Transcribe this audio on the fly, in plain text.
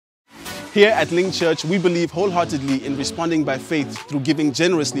Here at Linc Church, we believe wholeheartedly in responding by faith through giving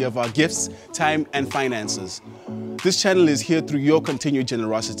generously of our gifts, time, and finances. This channel is here through your continued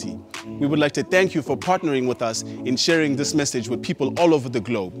generosity. We would like to thank you for partnering with us in sharing this message with people all over the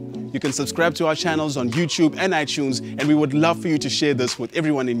globe. You can subscribe to our channels on YouTube and iTunes, and we would love for you to share this with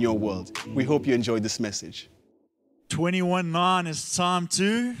everyone in your world. We hope you enjoyed this message. 21:9 is time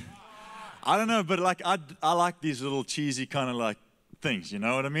to, I don't know, but like I like these little cheesy kind of like things, you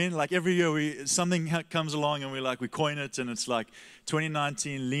know what I mean? Like every year something comes along and we coin it, and it's like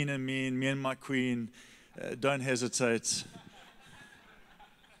 2019, lean and mean, me and my queen, don't hesitate.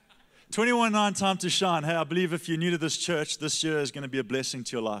 21:9, time to shine. Hey, I believe if you're new to this church, this year is going to be a blessing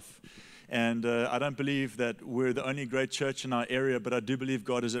to your life. And I don't believe that we're the only great church in our area, but I do believe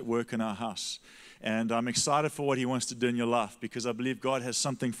God is at work in our house. And I'm excited for what He wants to do in your life, because I believe God has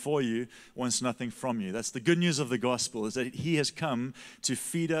something for you, wants nothing from you. That's the good news of the gospel, is that He has come to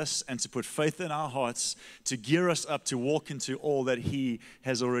feed us and to put faith in our hearts, to gear us up to walk into all that He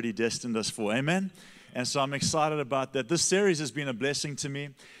has already destined us for. Amen? And so I'm excited about that. This series has been a blessing to me.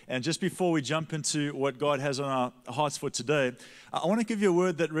 And just before we jump into what God has on our hearts for today, I want to give you a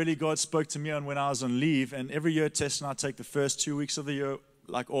word that really God spoke to me on when I was on leave. And every year, Tess and I take the first 2 weeks of the year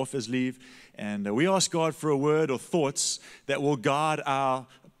like off as leave, and we ask God for a word or thoughts that will guide our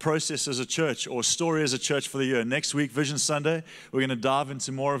process as a church or story as a church for the year. Next week, Vision Sunday, we're going to dive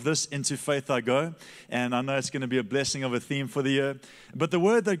into more of this, Into Faith I Go, and I know it's going to be a blessing of a theme for the year. But the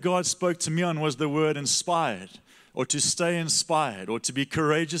word that God spoke to me on was the word inspired, or to stay inspired, or to be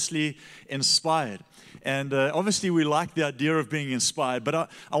courageously inspired. And obviously we like the idea of being inspired, but I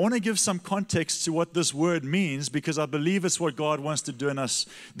want to give some context to what this word means, because I believe it's what God wants to do in us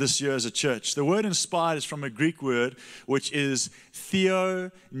this year as a church. The word inspired is from a Greek word, which is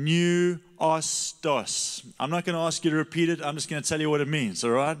theopneustos. I'm not going to ask you to repeat it. I'm just going to tell you what it means,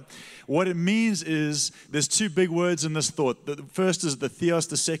 all right? What it means is, there's two big words in this thought. The first is the theos,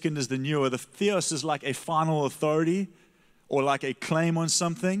 the second is the pneu. The theos is like a final authority or like a claim on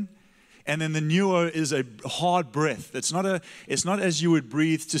something. And then the pneuo is a hard breath. It's not as you would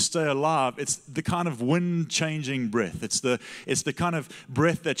breathe to stay alive. It's the kind of wind-changing breath. It's the kind of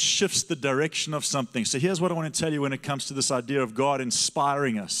breath that shifts the direction of something. So here's what I want to tell you when it comes to this idea of God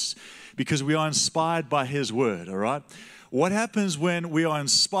inspiring us, because we are inspired by His word, all right? What happens when we are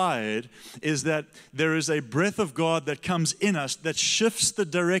inspired is that there is a breath of God that comes in us that shifts the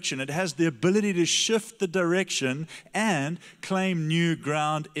direction. It has the ability to shift the direction and claim new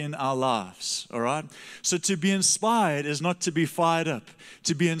ground in our lives, all right? So to be inspired is not to be fired up.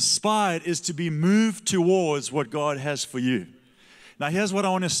 To be inspired is to be moved towards what God has for you. Now, here's what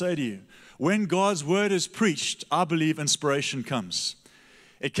I want to say to you. When God's word is preached, I believe inspiration comes.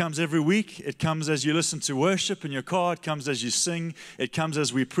 It comes every week. It comes as you listen to worship in your car. It comes as you sing. It comes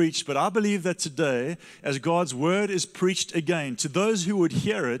as we preach. But I believe that today, as God's word is preached again, to those who would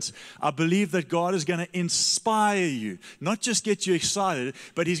hear it, I believe that God is going to inspire you. Not just get you excited,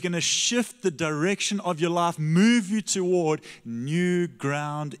 but He's going to shift the direction of your life, move you toward new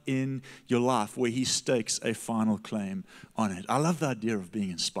ground in your life where He stakes a final claim on it. I love the idea of being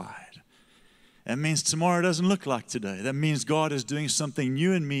inspired. That means tomorrow doesn't look like today. That means God is doing something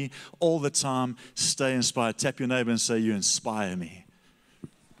new in me all the time. Stay inspired. Tap your neighbor and say, you inspire me.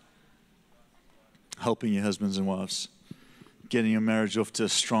 Helping your husbands and wives. Getting your marriage off to a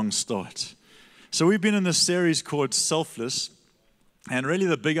strong start. So we've been in this series called Selfless. And really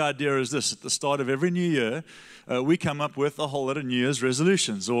the big idea is this. At the start of every new year, we come up with a whole lot of New Year's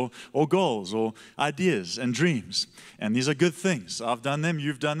resolutions or goals or ideas and dreams. And these are good things. I've done them,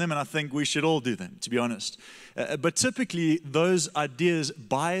 you've done them, and I think we should all do them, to be honest. But typically, those ideas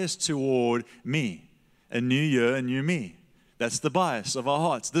bias toward me. A new year, a new me. That's the bias of our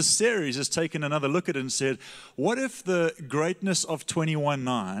hearts. This series has taken another look at it and said, what if the greatness of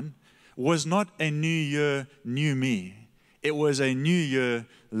 21:9 was not a new year, new me? It was a new year,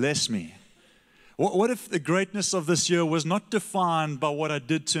 less me. What if the greatness of this year was not defined by what I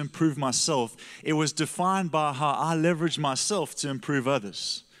did to improve myself? It was defined by how I leveraged myself to improve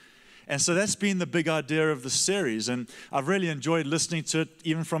others. And so that's been the big idea of the series. And I've really enjoyed listening to it,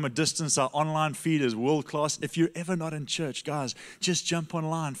 even from a distance. Our online feed is world class. If you're ever not in church, guys, just jump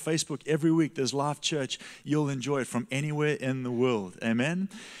online. Facebook, every week there's live church. You'll enjoy it from anywhere in the world. Amen?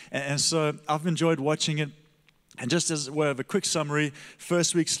 And so I've enjoyed watching it. And just as way of a quick summary,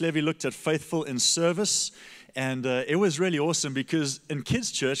 first week, Slevy looked at faithful in service. And it was really awesome because in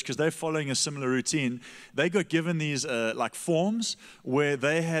kids' church, because they're following a similar routine, they got given these like forms where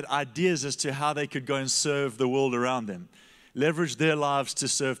they had ideas as to how they could go and serve the world around them, leverage their lives to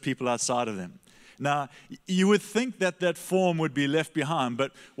serve people outside of them. Now, you would think that that form would be left behind,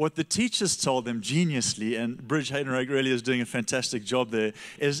 but what the teachers told them geniusly, and Bridge Haydenrake really is doing a fantastic job there,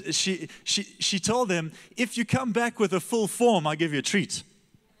 is she told them, if you come back with a full form, I'll give you a treat.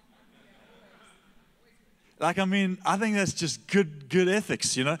 Like, I mean, I think that's just good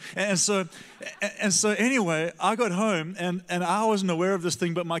ethics, you know. And so anyway, I got home, and I wasn't aware of this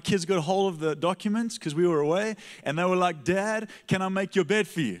thing, but my kids got hold of the documents because we were away, and they were like, Dad, can I make your bed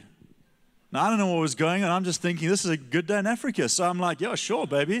for you? Now, I don't know what was going on. I'm just thinking, this is a good day in Africa. So I'm like, yeah, sure,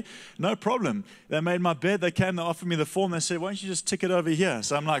 baby. No problem. They made my bed. They came, they offered me the form. They said, why don't you just tick it over here?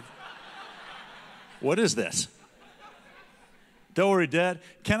 So I'm like, what is that? Don't worry, Dad.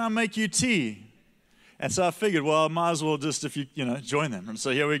 Can I make you tea? And so I figured, well, I might as well just, if you join them. And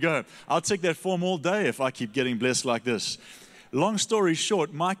so here we go. I'll tick that form all day if I keep getting blessed like this. Long story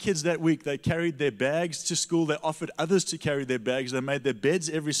short, my kids that week, they carried their bags to school. They offered others to carry their bags. They made their beds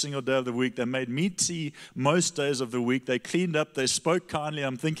every single day of the week. They made me tea most days of the week. They cleaned up. They spoke kindly.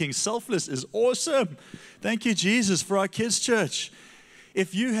 I'm thinking, Selfless is awesome. Thank you, Jesus, for our kids' church.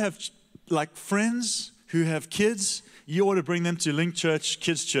 If you have like friends who have kids, you ought to bring them to Linc Church,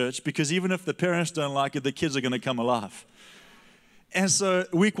 Kids Church, because even if the parents don't like it, the kids are going to come alive. And so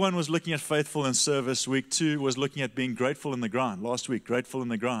week 1 was looking at faithful in service. Week 2 was looking at being grateful in the grind. Last week, grateful in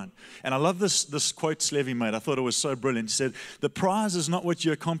the grind. And I love this quote Slevy made. I thought it was so brilliant. He said, the prize is not what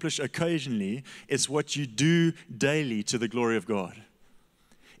you accomplish occasionally, it's what you do daily to the glory of God.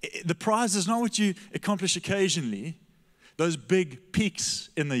 The prize is not what you accomplish occasionally, those big peaks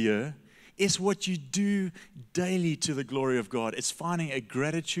in the year. It's what you do daily to the glory of God. It's finding a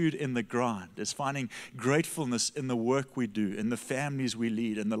gratitude in the grind. It's finding gratefulness in the work we do, in the families we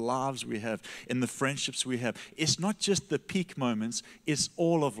lead, in the lives we have, in the friendships we have. It's not just the peak moments, it's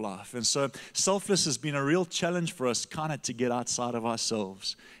all of life. And so Selfless has been a real challenge for us kind of to get outside of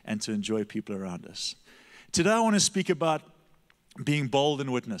ourselves and to enjoy people around us. Today I want to speak about being bold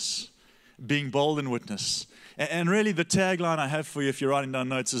in witness. Being bold in witness. And really the tagline I have for you if you're writing down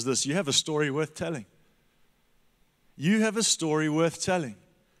notes is this: you have a story worth telling. You have a story worth telling.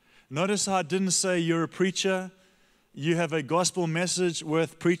 Notice how I didn't say you're a preacher. You have a gospel message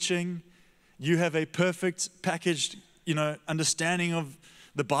worth preaching. You have a perfect packaged, understanding of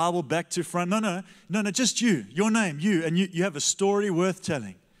the Bible back to front. No, just you, your name, you. And you have a story worth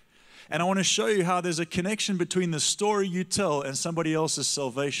telling. And I want to show you how there's a connection between the story you tell and somebody else's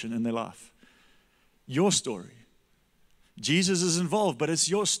salvation in their life. Your story. Jesus is involved, but it's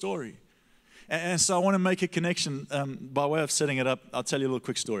your story. And so I want to make a connection by way of setting it up. I'll tell you a little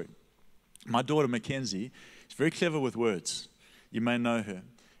quick story. My daughter, Mackenzie, is very clever with words. You may know her.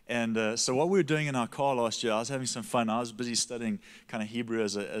 And so what we were doing in our car last year, I was having some fun. I was busy studying kind of Hebrew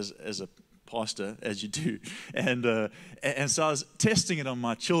as a pastor, as you do. And so I was testing it on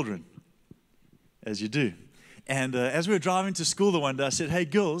my children, as you do. And as we were driving to school the one day, I said, hey,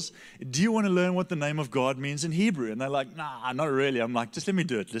 girls, do you want to learn what the name of God means in Hebrew? And they're like, nah, not really. I'm like, just let me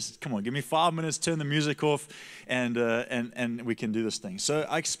do it. Just come on, give me 5 minutes, turn the music off, and we can do this thing. So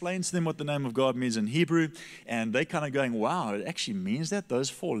I explained to them what the name of God means in Hebrew, and they kind of going, wow, it actually means that? Those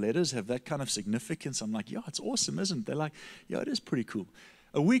 4 letters have that kind of significance? I'm like, yeah, it's awesome, isn't it? They're like, yeah, it is pretty cool.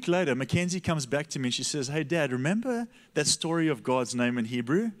 A week later, Mackenzie comes back to me, and she says, hey, Dad, remember that story of God's name in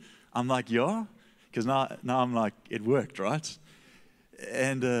Hebrew? I'm like, yeah. Because now I'm like, it worked, right?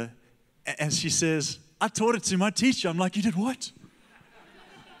 And she says, I taught it to my teacher. I'm like, you did what?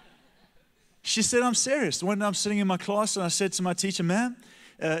 She said, I'm serious. One day I'm sitting in my class and I said to my teacher, ma'am,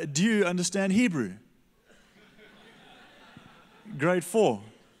 do you understand Hebrew? Grade 4.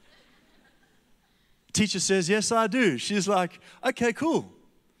 Teacher says, yes, I do. She's like, okay, cool.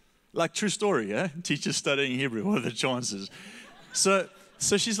 Like true story, yeah? Teacher studying Hebrew, what are the chances?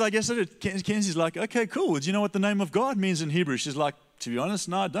 So she's like, yes, I do. Kenzie's like, okay, cool. Do you know what the name of God means in Hebrew? She's like, to be honest,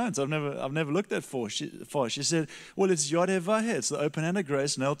 no, I don't. I've never looked that far. She said, well, it's Yod Heh. It's the open hand of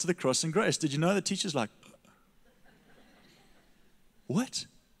grace nailed to the cross in grace. Did you know the teacher's like, what?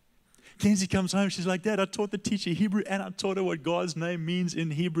 Kenzie comes home, she's like, Dad, I taught the teacher Hebrew and I taught her what God's name means in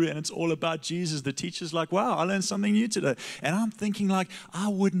Hebrew and it's all about Jesus. The teacher's like, wow, I learned something new today. And I'm thinking like, I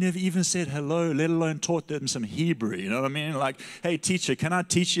wouldn't have even said hello, let alone taught them some Hebrew. You know what I mean? Like, hey, teacher, can I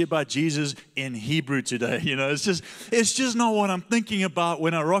teach you about Jesus in Hebrew today? You know, it's just not what I'm thinking about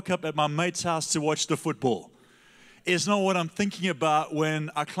when I rock up at my mate's house to watch the football. It's not what I'm thinking about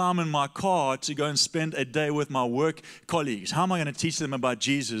when I climb in my car to go and spend a day with my work colleagues. How am I going to teach them about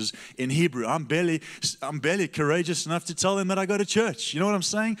Jesus in Hebrew? I'm barely courageous enough to tell them that I go to church. You know what I'm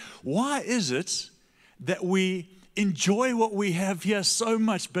saying? Why is it that we enjoy what we have here so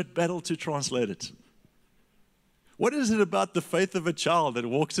much but battle to translate it? What is it about the faith of a child that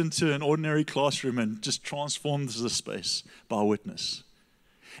walks into an ordinary classroom and just transforms the space by witness?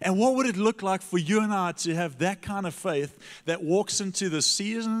 And what would it look like for you and I to have that kind of faith that walks into the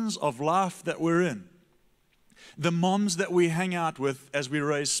seasons of life that we're in? The moms that we hang out with as we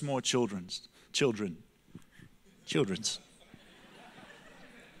raise small children's.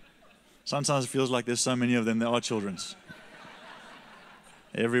 Sometimes it feels like there's so many of them, there are children's.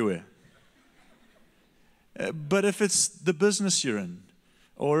 Everywhere. But if it's the business you're in,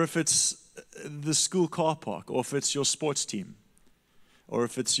 or if it's the school car park, or if it's your sports team, or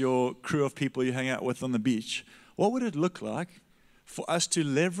if it's your crew of people you hang out with on the beach, what would it look like for us to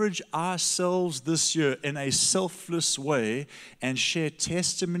leverage ourselves this year in a selfless way and share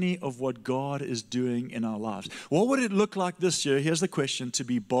testimony of what God is doing in our lives? What would it look like this year? Here's the question: to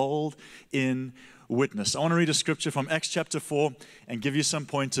be bold in witness. I want to read a scripture from Acts chapter 4 and give you some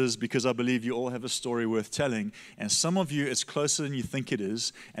pointers, because I believe you all have a story worth telling. And some of you, it's closer than you think it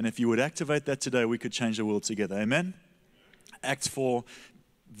is. And if you would activate that today, we could change the world together. Amen? Acts 4,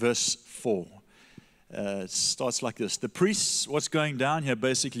 verse 4. It starts like this. The priests, what's going down here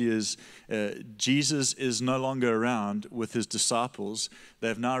basically is Jesus is no longer around with his disciples.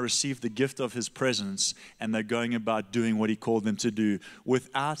 They've now received the gift of his presence, and they're going about doing what he called them to do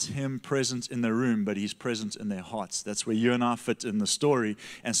without him present in the room, but he's present in their hearts. That's where you and I fit in the story,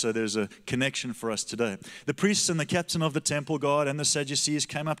 and so there's a connection for us today. The priests and the captain of the temple guard and the Sadducees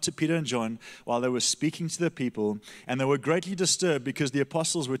came up to Peter and John while they were speaking to the people, and they were greatly disturbed because the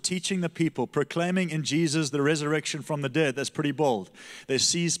apostles were teaching the people, proclaiming in Jesus the resurrection from the dead. That's pretty bold. They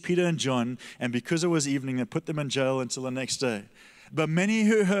seized Peter and John, and because it was evening, they put them in jail until the next day. But many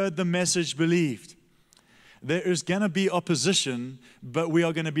who heard the message believed. There is going to be opposition, but we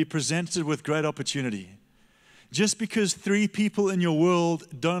are going to be presented with great opportunity. Just because 3 people in your world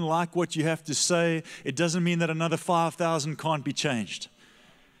don't like what you have to say, it doesn't mean that another 5,000 can't be changed.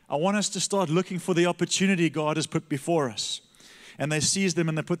 I want us to start looking for the opportunity God has put before us. And they seized them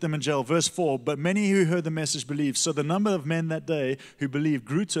and they put them in jail. Verse 4, but many who heard the message believed. So the number of men that day who believed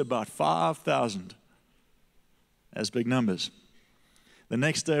grew to about 5,000. That's big numbers. The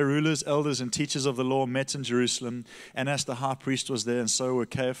next day, rulers, elders, and teachers of the law met in Jerusalem, and as the high priest was there, and so were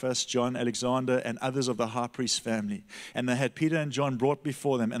Caiaphas, John, Alexander, and others of the high priest's family. And they had Peter and John brought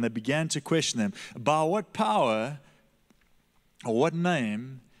before them, and they began to question them, by what power or what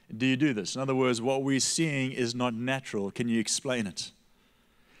name do you do this? In other words, what we're seeing is not natural. Can you explain it?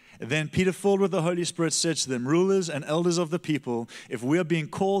 Then Peter, filled with the Holy Spirit, said to them, rulers and elders of the people, if we are being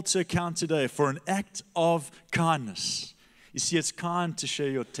called to account today for an act of kindness. You see, it's kind to share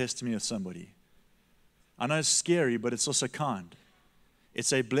your testimony with somebody. I know it's scary, but it's also kind.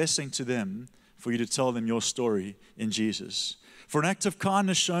 It's a blessing to them for you to tell them your story in Jesus. For an act of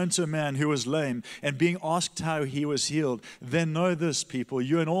kindness shown to a man who was lame and being asked how he was healed, then know this, people,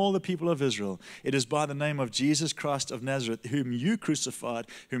 you and all the people of Israel, it is by the name of Jesus Christ of Nazareth, whom you crucified,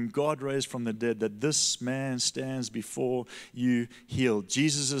 whom God raised from the dead, that this man stands before you healed.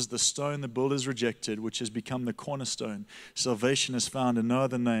 Jesus is the stone the builders rejected, which has become the cornerstone. Salvation is found in no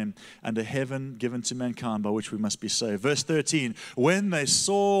other name under heaven given to mankind by which we must be saved. Verse 13, when they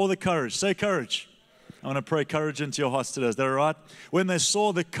saw the courage, say courage. I want to pray courage into your hearts today. Is that all right? When they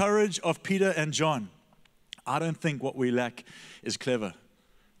saw the courage of Peter and John, I don't think what we lack is clever.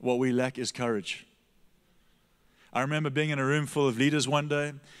 What we lack is courage. I remember being in a room full of leaders one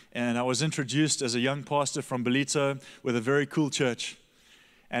day, and I was introduced as a young pastor from Belito with a very cool church.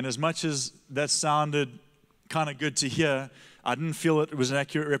 And as much as that sounded kind of good to hear, I didn't feel it was an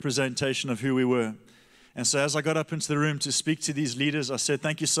accurate representation of who we were. And so as I got up into the room to speak to these leaders, I said,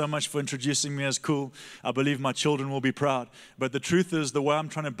 thank you so much for introducing me as cool. I believe my children will be proud. But the truth is, the way I'm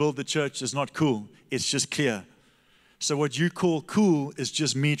trying to build the church is not cool. It's just clear. So what you call cool is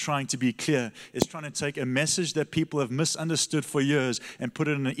just me trying to be clear. It's trying to take a message that people have misunderstood for years and put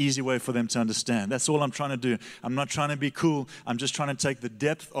it in an easy way for them to understand. That's all I'm trying to do. I'm not trying to be cool. I'm just trying to take the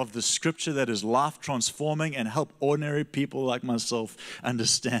depth of the scripture that is life transforming and help ordinary people like myself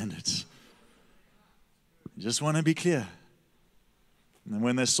understand it. Just want to be clear. And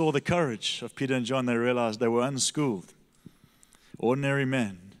when they saw the courage of Peter and John, they realized they were unschooled, ordinary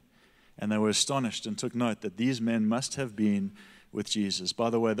men. And they were astonished and took note that these men must have been with Jesus. By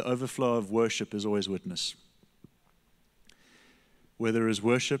the way, the overflow of worship is always witness. Where there is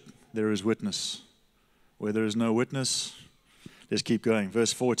worship, there is witness. Where there is no witness, let's keep going.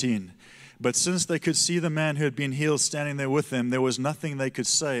 Verse 14. But since they could see the man who had been healed standing there with them, there was nothing they could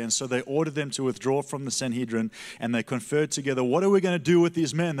say. And so they ordered them to withdraw from the Sanhedrin, and they conferred together. What are we going to do with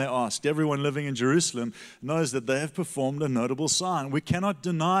these men? They asked. Everyone living in Jerusalem knows that they have performed a notable sign. We cannot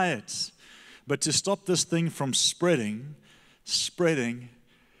deny it. But to stop this thing from spreading,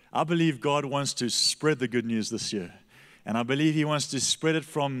 I believe God wants to spread the good news this year. And I believe He wants to spread it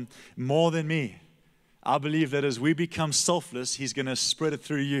from more than me. I believe that as we become selfless, He's going to spread it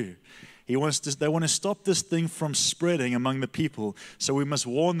through you. They want to stop this thing from spreading among the people. So we must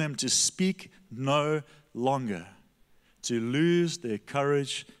warn them to speak no longer, to lose their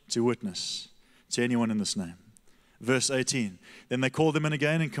courage to witness to anyone in this name. Verse 18, then they called them in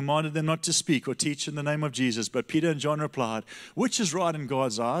again and commanded them not to speak or teach in the name of Jesus. But Peter and John replied, which is right in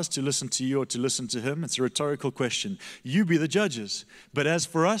God's eyes, to listen to you or to listen to Him? It's a rhetorical question. You be the judges. But as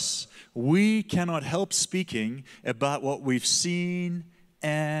for us, we cannot help speaking about what we've seen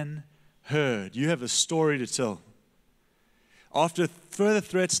and heard. You have a story to tell. After further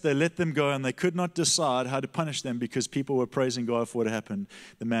threats, they let them go, and they could not decide how to punish them because people were praising God for what had happened.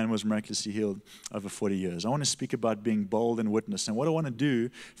 The man was miraculously healed over 40 years. I want to speak about being bold and witness. And what I want to do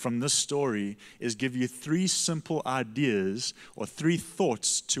from this story is give you 3 simple ideas or 3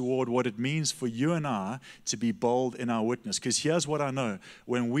 thoughts toward what it means for you and I to be bold in our witness. Because here's what I know.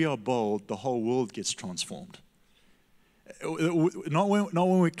 When we are bold, the whole world gets transformed. Not when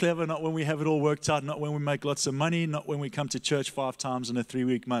we're clever, not when we have it all worked out, not when we make lots of money, not when we come to church 5 times in a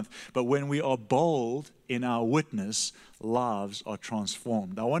 3-week month, but when we are bold in our witness, lives are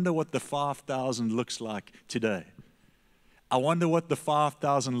transformed. I wonder what the 5,000 looks like today. I wonder what the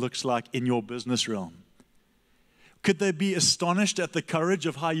 5,000 looks like in your business realm. Could they be astonished at the courage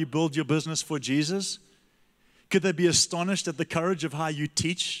of how you build your business for Jesus? Could they be astonished at the courage of how you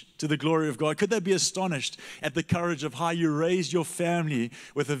teach to the glory of God? Could they be astonished at the courage of how you raise your family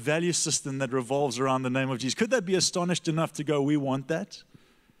with a value system that revolves around the name of Jesus? Could they be astonished enough to go, we want that?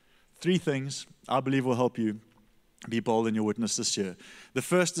 3 things I believe will help you be bold in your witness this year. The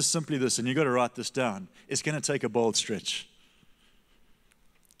first is simply this, and you've got to write this down. It's going to take a bold stretch.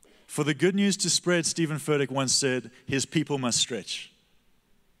 For the good news to spread, Stephen Furtick once said, His people must stretch.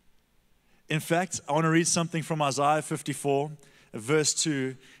 In fact, I want to read something from Isaiah 54, verse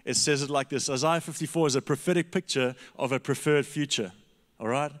 2. It says it like this. Isaiah 54 is a prophetic picture of a preferred future. All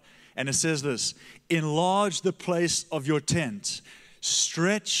right? And it says this, enlarge the place of your tent.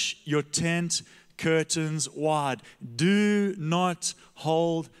 Stretch your tent curtains wide. Do not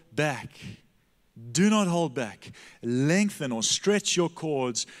hold back. Do not hold back. Lengthen or stretch your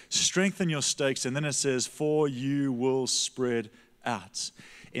cords. Strengthen your stakes. And then it says, for you will spread out.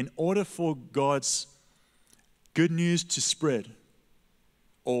 In order for God's good news to spread,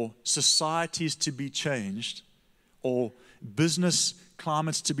 or societies to be changed, or business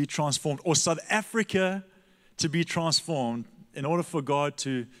climates to be transformed, or South Africa to be transformed, in order for God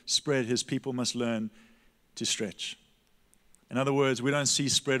to spread, His people must learn to stretch. In other words, we don't see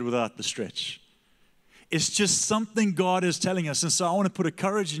spread without the stretch. It's just something God is telling us. And so I want to put a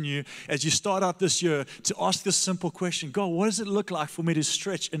courage in you as you start out this year to ask this simple question. God, what does it look like for me to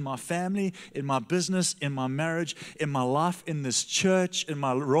stretch in my family, in my business, in my marriage, in my life, in this church, in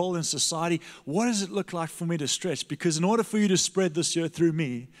my role in society? What does it look like for me to stretch? Because in order for you to spread this year through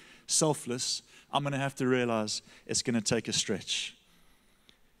me, selfless, I'm going to have to realize it's going to take a stretch.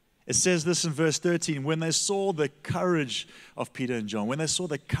 It says this in verse 13, when they saw the courage of Peter and John, when they saw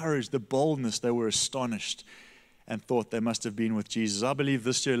the courage, the boldness, they were astonished and thought they must have been with Jesus. I believe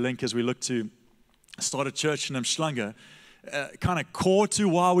this year, Linc, as we look to start a church in Umhlanga, kind of core to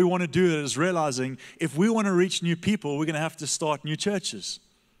why we want to do it is realizing if we want to reach new people, we're going to have to start new churches.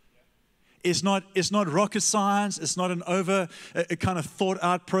 It's not rocket science. It's not an a kind of thought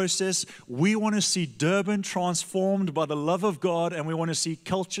out process. We want to see Durban transformed by the love of God, and we want to see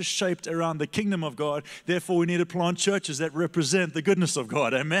culture shaped around the kingdom of God. Therefore, we need to plant churches that represent the goodness of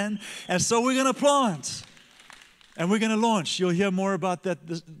God. Amen? And so we're going to plant. And we're going to launch. You'll hear more about that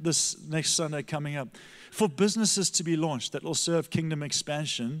this next Sunday coming up. For businesses to be launched that will serve kingdom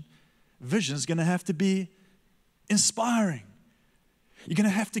expansion, vision is going to have to be inspiring. You're going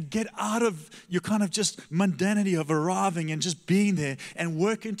to have to get out of your kind of just mundanity of arriving and just being there and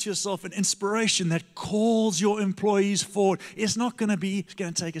work into yourself an inspiration that calls your employees forward. It's going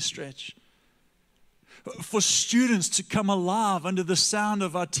to take a stretch. For students to come alive under the sound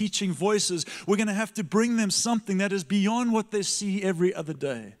of our teaching voices, we're going to have to bring them something that is beyond what they see every other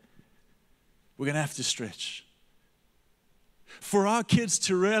day. We're going to have to stretch. For our kids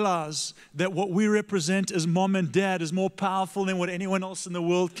to realize that what we represent as mom and dad is more powerful than what anyone else in the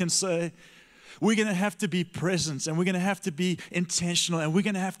world can say, we're going to have to be present, and we're going to have to be intentional, and we're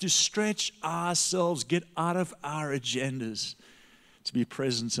going to have to stretch ourselves, get out of our agendas to be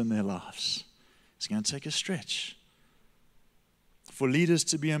present in their lives. It's going to take a stretch. For leaders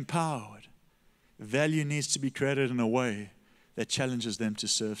to be empowered, value needs to be created in a way that challenges them to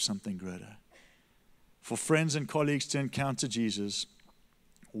serve something greater. for friends and colleagues to encounter Jesus,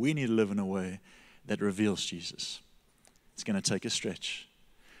 we need to live in a way that reveals Jesus. It's going to take a stretch.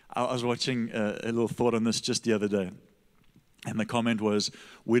 I was watching a little thought on this just the other day, and the comment was,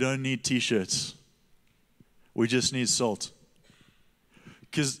 we don't need T-shirts. We just need salt.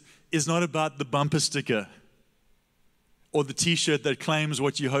 Because it's not about the bumper sticker or the T-shirt that claims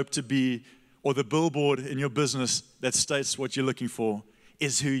what you hope to be or the billboard in your business that states what you're looking for.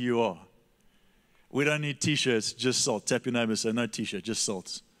 Is who you are. We don't need T-shirts, just salt. Tap your neighbor and say, no T-shirt, just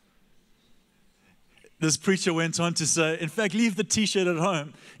salt. This preacher went on to say, in fact, leave the T-shirt at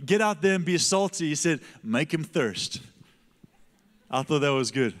home. Get out there and be salty. He said, make him thirst. I thought that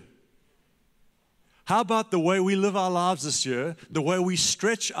was good. How about the way we live our lives this year, the way we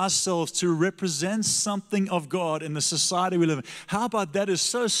stretch ourselves to represent something of God in the society we live in? How about that is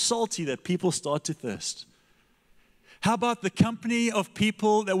so salty that people start to thirst? How about the company of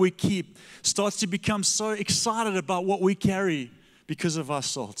people that we keep starts to become so excited about what we carry because of our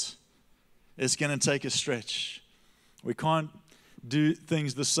salt? It's going to take a stretch. We can't do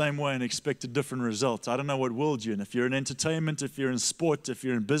things the same way and expect a different result. I don't know what world you're in. If you're in entertainment, if you're in sport, if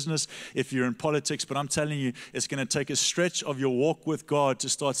you're in business, if you're in politics, but I'm telling you, it's going to take a stretch of your walk with God to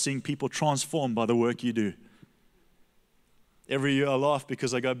start seeing people transformed by the work you do. Every year I laugh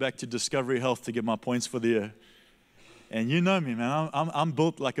because I go back to Discovery Health to get my points for the year. And you know me, man. I'm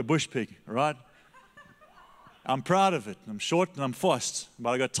built like a bush pig, right? I'm proud of it. I'm short and I'm fast,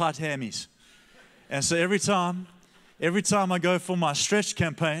 but I got tight hammies. And so every time I go for my stretch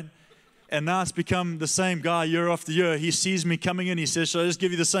campaign, and now it's become the same guy year after year, he sees me coming in, he says, should I just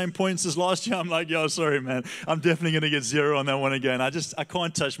give you the same points as last year? I'm like, yo, sorry, man. I'm definitely going to get 0 on that one again. I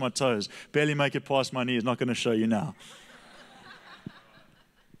can't touch my toes. Barely make it past my knees. Not going to show you now.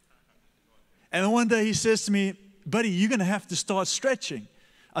 And then one day he says to me, buddy, you're going to have to start stretching.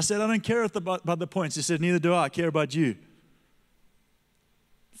 I said, I don't care about the points. He said, neither do I. I care about you.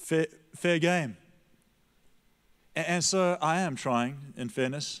 Fair game. And so I am trying, in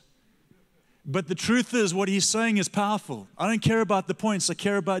fairness. But the truth is, what he's saying is powerful. I don't care about the points. I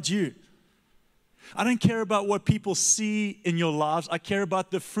care about you. I don't care about what people see in your lives. I care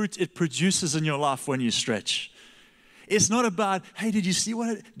about the fruit it produces in your life when you stretch. It's not about, hey, did you see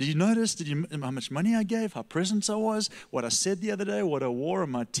did you notice? How much money I gave? How present I was? What I said the other day? What I wore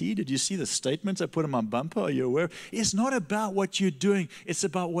on my tee? Did you see the statements I put on my bumper? Are you aware? It's not about what you're doing. It's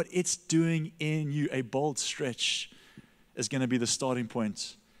about what it's doing in you. A bold stretch is going to be the starting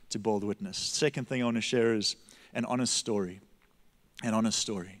point to bold witness. Second thing I want to share is an honest story. An honest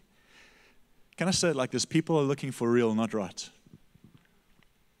story. Can I say it like this? People are looking for real, not right.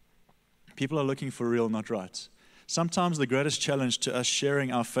 People are looking for real, not right. Sometimes the greatest challenge to us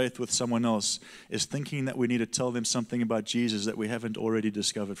sharing our faith with someone else is thinking that we need to tell them something about Jesus that we haven't already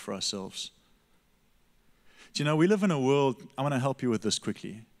discovered for ourselves. Do you know, we live in a world, I want to help you with this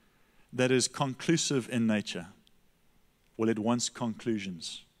quickly, that is conclusive in nature. Well, it wants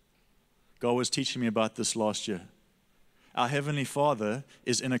conclusions. God was teaching me about this last year. Our Heavenly Father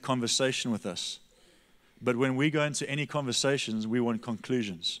is in a conversation with us. But when we go into any conversations, we want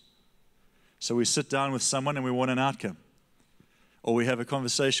conclusions. So we sit down with someone and we want an outcome. Or we have a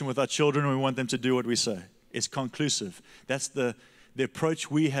conversation with our children and we want them to do what we say. It's conclusive. That's the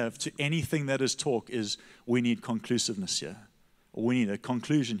approach we have to anything that is talk is we need conclusiveness here. Or we need a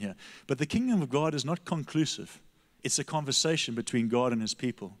conclusion here. But the kingdom of God is not conclusive. It's a conversation between God and His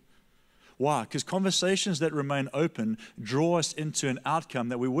people. Why? Because conversations that remain open draw us into an outcome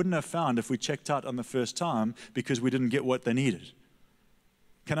that we wouldn't have found if we checked out on the first time because we didn't get what they needed.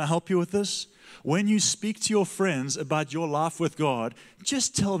 Can I help you with this? When you speak to your friends about your life with God,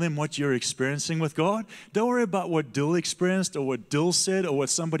 just tell them what you're experiencing with God. Don't worry about what Dill experienced or what Dill said or what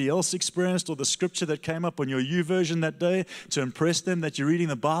somebody else experienced or the scripture that came up on your YouVersion that day to impress them that you're reading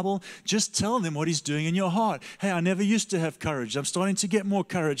the Bible. Just tell them what He's doing in your heart. Hey, I never used to have courage. I'm starting to get more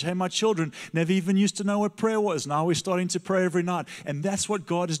courage. Hey, my children never even used to know what prayer was. Now we're starting to pray every night. And that's what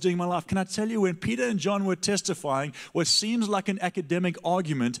God is doing in my life. Can I tell you, when Peter and John were testifying, what seems like an academic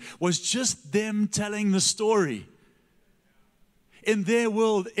argument was just them telling the story. In their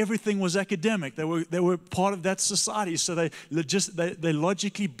world, everything was academic. They were part of that society, so they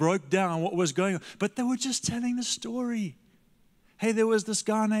logically broke down what was going on. But they were just telling the story. Hey, there was this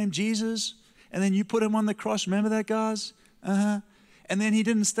guy named Jesus, and then you put him on the cross. Remember that, guys? And then he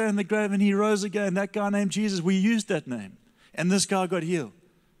didn't stay in the grave, and he rose again. That guy named Jesus, we used that name, and this guy got healed.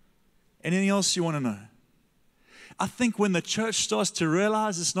 Anything else you want to know? I think when the church starts to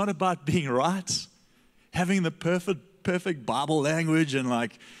realize it's not about being right, having the perfect Bible language and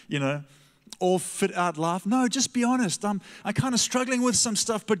all fit out life. No, just be honest. I'm kind of struggling with some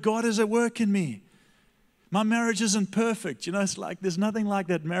stuff, but God is at work in me. My marriage isn't perfect. You know, it's like there's nothing like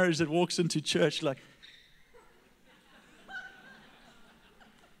that marriage that walks into church like,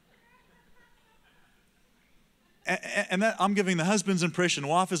 and that I'm giving the husband's impression.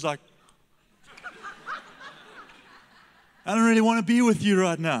 Wife is like, I don't really want to be with you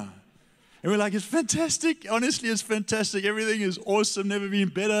right now. And we're like, it's fantastic. Honestly, it's fantastic. Everything is awesome. Never been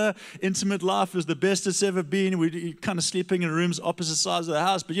better. Intimate life is the best it's ever been. We're kind of sleeping in rooms opposite sides of the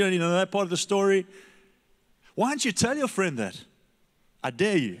house, but you don't even know that part of the story. Why don't you tell your friend that? I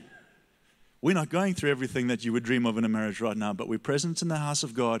dare you. We're not going through everything that you would dream of in a marriage right now, but we're present in the house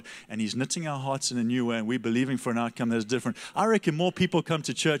of God, and He's knitting our hearts in a new way, and we're believing for an outcome that is different. I reckon more people come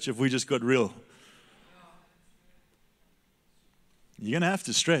to church if we just got real. You're going to have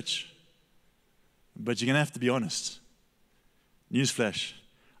to stretch. But you're going to have to be honest. Newsflash,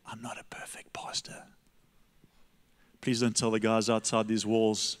 I'm not a perfect pastor. Please don't tell the guys outside these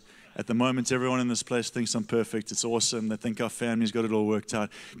walls. At the moment, everyone in this place thinks I'm perfect. It's awesome. They think our family's got it all worked out.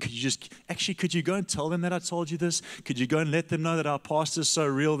 Could you go and tell them that I told you this? Could you go and let them know that our pastor's so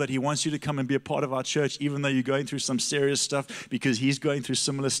real that he wants you to come and be a part of our church, even though you're going through some serious stuff, because he's going through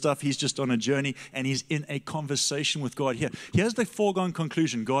similar stuff. He's just on a journey, and he's in a conversation with God. Here's the foregone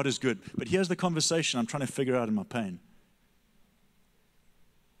conclusion. God is good. But here's the conversation I'm trying to figure out in my pain.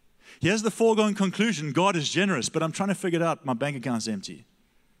 Here's the foregone conclusion. God is generous, but I'm trying to figure it out. My bank account's empty.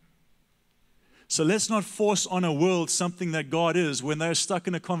 So let's not force on a world something that God is when they're stuck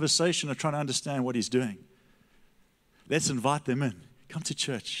in a conversation of trying to understand what He's doing. Let's invite them in. Come to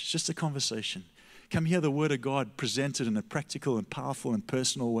church. It's just a conversation. Come hear the Word of God presented in a practical and powerful and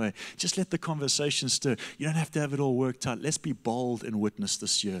personal way. Just let the conversation stir. You don't have to have it all worked out. Let's be bold and witness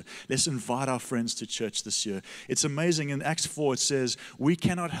this year. Let's invite our friends to church this year. It's amazing. In Acts 4, it says, we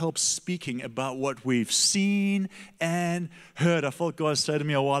cannot help speaking about what we've seen and heard. I felt God say to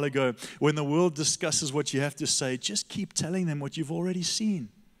me a while ago, when the world discusses what you have to say, just keep telling them what you've already seen.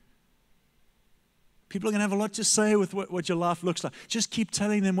 People are going to have a lot to say with what your life looks like. Just keep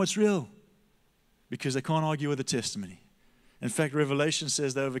telling them what's real. Because they can't argue with the testimony. In fact, Revelation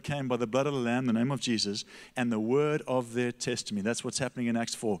says they overcame by the blood of the Lamb, the name of Jesus, and the word of their testimony. That's what's happening in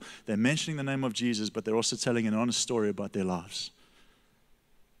Acts 4. They're mentioning the name of Jesus, but they're also telling an honest story about their lives.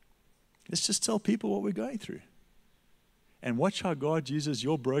 Let's just tell people what we're going through. And watch how God uses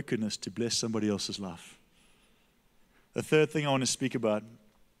your brokenness to bless somebody else's life. The third thing I want to speak about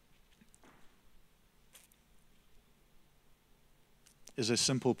is a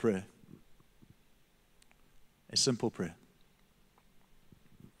simple prayer. A simple prayer.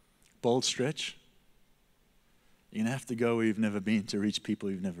 Bold stretch. You're going to have to go where you've never been to reach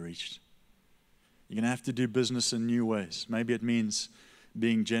people you've never reached. You're going to have to do business in new ways. Maybe it means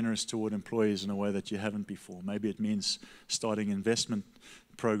being generous toward employees in a way that you haven't before. Maybe it means starting investment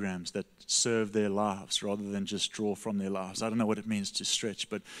programs that serve their lives rather than just draw from their lives. I don't know what it means to stretch,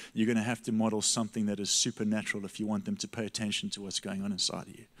 but you're going to have to model something that is supernatural if you want them to pay attention to what's going on inside of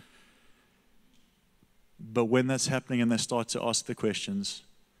you. But when that's happening and they start to ask the questions,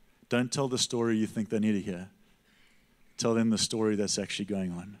 don't tell the story you think they need to hear. Tell them the story that's actually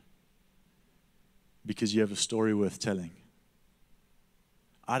going on. Because you have a story worth telling.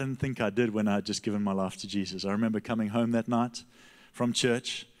 I didn't think I did when I had just given my life to Jesus. I remember coming home that night from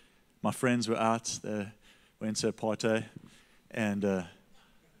church. My friends were out. They went to a party. And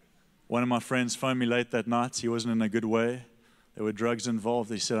one of my friends phoned me late that night. He wasn't in a good way. There were drugs involved.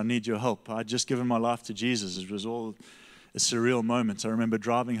 He said, I need your help. I'd just given my life to Jesus. It was all a surreal moment. I remember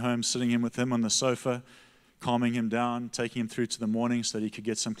driving home, sitting in with him on the sofa, calming him down, taking him through to the morning so that he could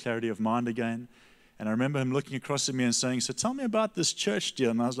get some clarity of mind again. And I remember him looking across at me and saying, so tell me about this church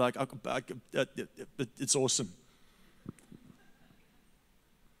deal. And I was like, it's awesome.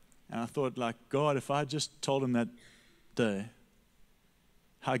 And I thought, like, God, if I just told him that day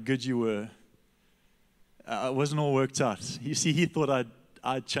how good you were, it wasn't all worked out. You see, he thought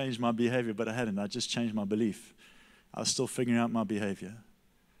I'd changed my behavior, but I hadn't. I just changed my belief. I was still figuring out my behavior.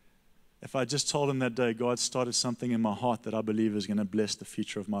 If I just told him that day, God started something in my heart that I believe is going to bless the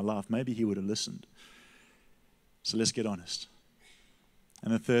future of my life, maybe he would have listened. So let's get honest.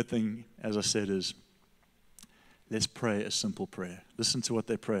 And the third thing, as I said, is let's pray a simple prayer. Listen to what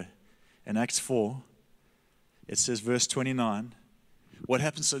they pray. In Acts 4, it says, verse 29, what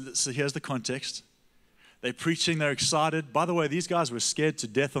happens? So here's the context. They're preaching, they're excited. By the way, these guys were scared to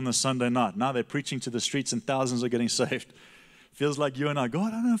death on the Sunday night. Now they're preaching to the streets and thousands are getting saved. Feels like you and I, God,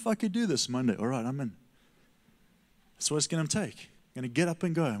 I don't know if I could do this Monday. All right, I'm in. That's what it's going to take. I'm going to get up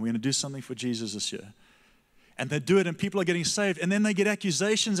and go. And we're going to do something for Jesus this year. And they do it and people are getting saved. And then they get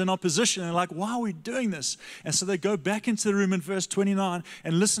accusations and opposition. And they're like, why are we doing this? And so they go back into the room in verse 29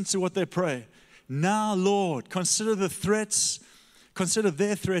 and listen to what they pray. Now, Lord, consider their threats,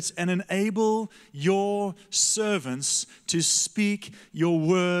 and enable your servants to speak your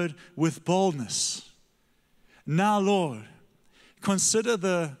word with boldness. Now, Lord, consider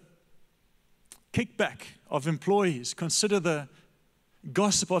the kickback of employees. Consider the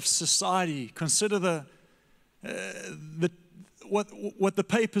gossip of society. Consider what the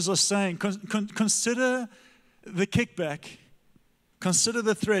papers are saying. Consider the kickback. Consider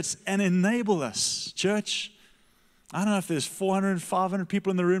the threats and enable us, church. I don't know if there's 400, 500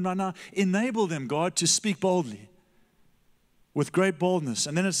 people in the room right now. Enable them, God, to speak boldly with great boldness.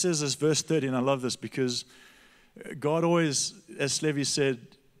 And then it says this, verse 30, and I love this because God always, as Slevy said,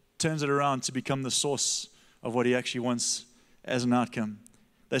 turns it around to become the source of what he actually wants as an outcome.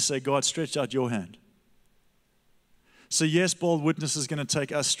 They say, God, stretch out your hand. So yes, bold witness is going to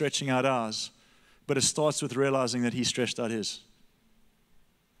take us stretching out ours, but it starts with realizing that he stretched out his.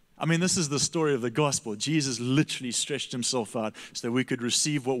 I mean, this is the story of the gospel. Jesus literally stretched himself out so that we could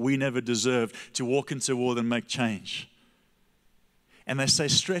receive what we never deserved, to walk into the world and make change. And they say,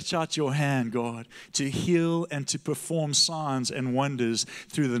 stretch out your hand, God, to heal and to perform signs and wonders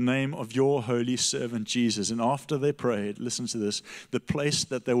through the name of your holy servant, Jesus. And after they prayed, listen to this, the place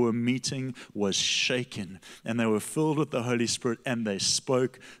that they were meeting was shaken, and they were filled with the Holy Spirit, and they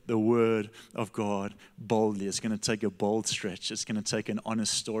spoke the word of God boldly. It's going to take a bold stretch. It's going to take an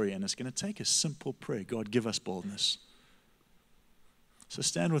honest story, and it's going to take a simple prayer. God, give us boldness. So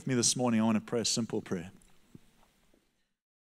stand with me this morning. I want to pray a simple prayer.